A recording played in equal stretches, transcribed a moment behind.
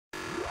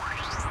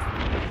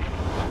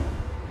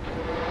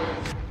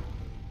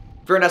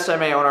you're an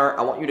SMMA owner,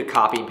 I want you to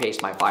copy and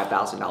paste my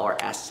 $5,000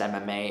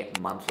 SMMA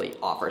monthly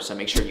offer. So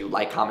make sure you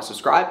like, comment,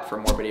 subscribe for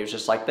more videos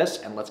just like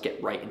this, and let's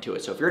get right into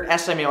it. So if you're an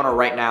SMMA owner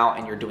right now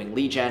and you're doing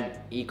lead gen,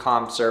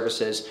 e-com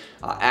services,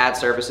 ad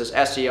services,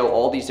 SEO,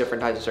 all these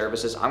different types of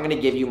services, I'm gonna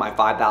give you my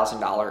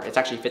 $5,000, it's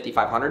actually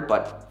 $5,500,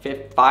 but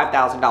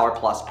 $5,000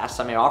 plus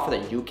SMA offer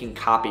that you can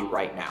copy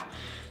right now.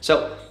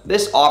 So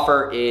this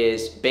offer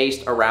is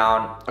based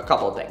around a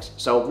couple of things.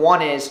 So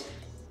one is,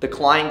 the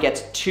client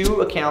gets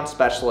 2 account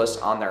specialists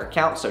on their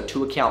account, so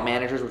 2 account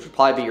managers, which would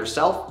probably be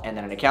yourself, and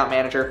then an account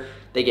manager.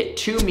 They get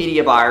 2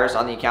 media buyers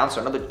on the account, so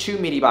another 2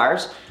 media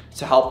buyers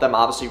to help them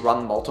obviously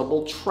run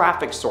multiple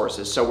traffic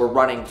sources. So we're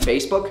running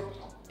Facebook,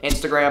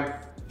 Instagram,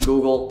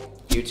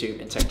 Google, YouTube,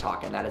 and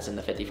TikTok, and that is in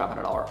the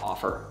 $5,500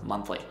 offer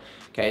monthly.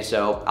 Okay,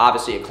 so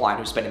obviously a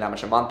client who's spending that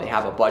much a month, they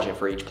have a budget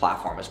for each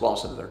platform as well,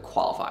 so that they're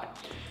qualified.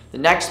 The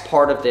next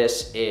part of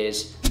this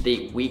is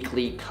the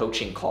weekly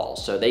coaching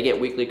calls. So they get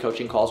weekly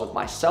coaching calls with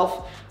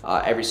myself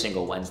every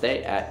single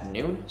Wednesday at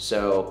noon.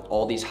 So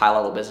all these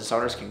high-level business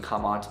owners can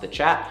come onto the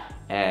chat,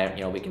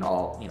 and we can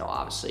all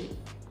obviously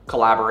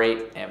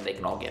collaborate, and they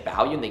can all get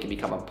value, and they can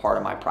become a part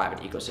of my private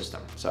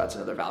ecosystem. So that's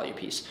another value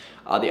piece.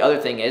 The other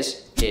thing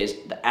is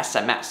the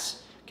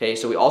SMS. Okay,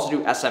 so we also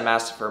do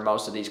SMS for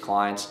most of these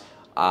clients,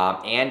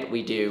 and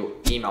we do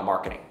email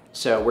marketing.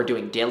 So we're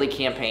doing daily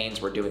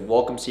campaigns, we're doing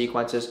welcome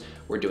sequences,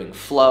 we're doing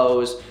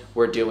flows,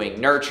 we're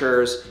doing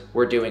nurtures,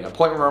 we're doing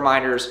appointment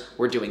reminders,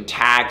 we're doing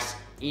tags,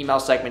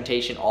 email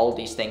segmentation, all of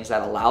these things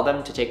that allow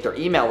them to take their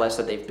email list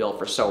that they've built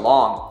for so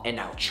long and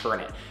now churn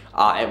it.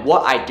 And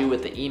what I do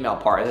with the email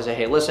part is I say,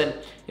 hey, listen,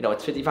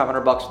 it's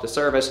 $5,500 for the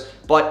service,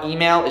 but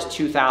email is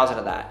 $2,000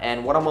 of that.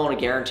 And what I'm willing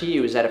to guarantee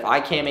you is that if I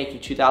can't make you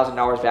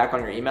 $2,000 back on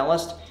your email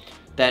list,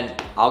 then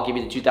I'll give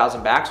you the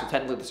 $2,000 back. So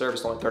technically the service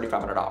is only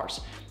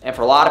 $3,500. And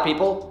for a lot of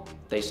people,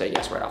 they say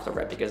yes right off the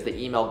rip because the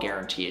email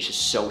guarantee is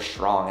just so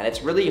strong. And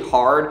it's really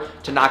hard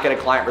to not get a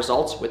client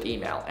results with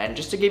email. And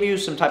just to give you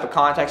some type of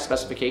context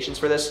specifications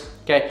for this,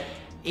 okay,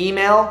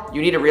 email,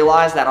 you need to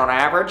realize that on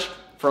average,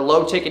 for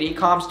low ticket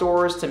e-com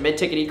stores to mid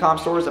ticket e-com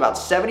stores, about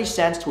 70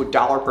 cents to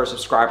 $1 per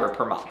subscriber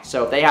per month.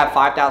 So if they have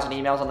 5,000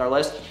 emails on their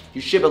list,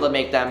 you should be able to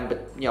make them,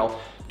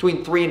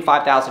 between $3,000 and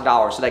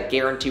 $5,000. So that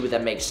guarantee with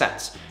them makes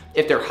sense.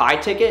 If they're high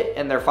ticket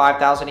and they're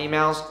 5,000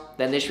 emails,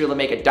 then they should be able to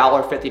make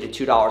 $1.50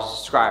 to $2 a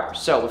subscriber.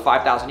 So with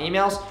 5,000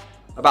 emails,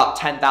 about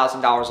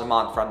 $10,000 a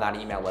month from that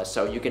email list.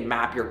 So you can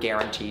map your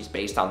guarantees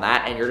based on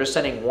that, and you're just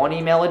sending 1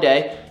 email a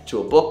day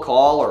to a book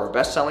call or a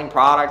best-selling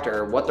product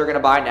or what they're gonna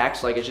buy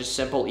next. Like, it's just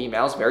simple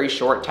emails, very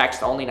short,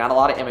 text only, not a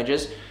lot of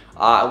images.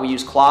 We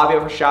use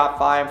Klaviyo for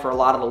Shopify and for a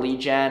lot of the lead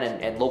gen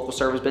and local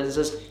service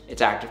businesses,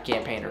 it's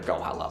ActiveCampaign or Go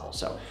High Level.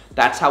 So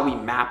that's how we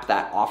map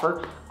that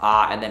offer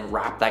and then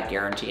wrap that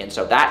guarantee. And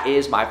so that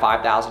is my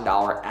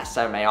 $5,000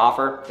 SMA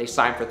offer. They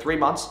sign for 3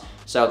 months.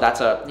 So that's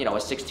a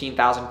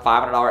 $16,500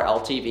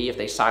 LTV if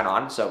they sign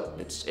on. So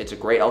it's a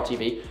great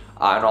LTV.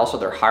 And also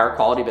they're higher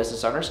quality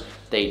business owners.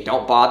 They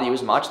don't bother you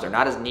as much. They're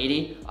not as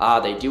needy.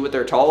 They do what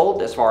they're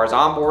told as far as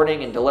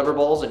onboarding and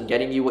deliverables and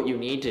getting you what you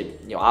need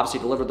to obviously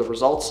deliver the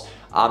results.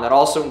 That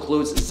also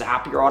includes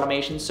Zapier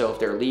automation. So if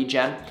they're lead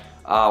gen,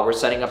 we're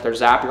setting up their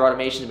Zapier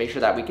automation to make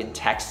sure that we can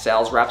text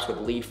sales reps with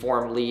lead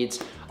form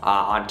leads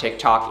on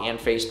TikTok and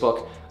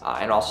Facebook,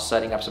 and also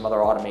setting up some other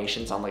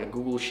automations on like a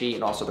Google Sheet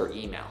and also their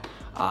email.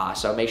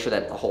 So make sure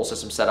that the whole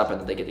system's set up and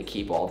that they get to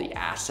keep all the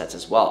assets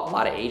as well. A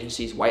lot of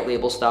agencies white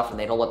label stuff and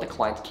they don't let the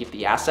client keep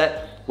the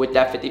asset. With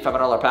that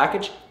 $5,500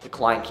 package, the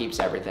client keeps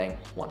everything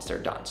once they're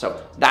done.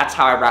 So that's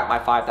how I wrap my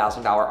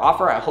 $5,000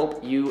 offer. I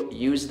hope you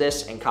use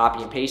this and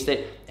copy and paste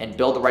it and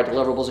build the right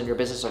deliverables in your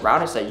business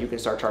around it so that you can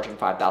start charging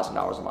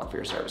 $5,000 a month for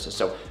your services.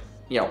 So,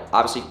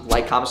 obviously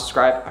like, comment,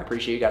 subscribe. I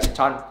appreciate you guys a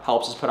ton.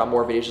 Helps us put out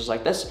more videos just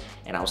like this.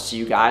 And I'll see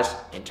you guys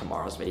in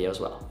tomorrow's video as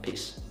well.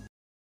 Peace.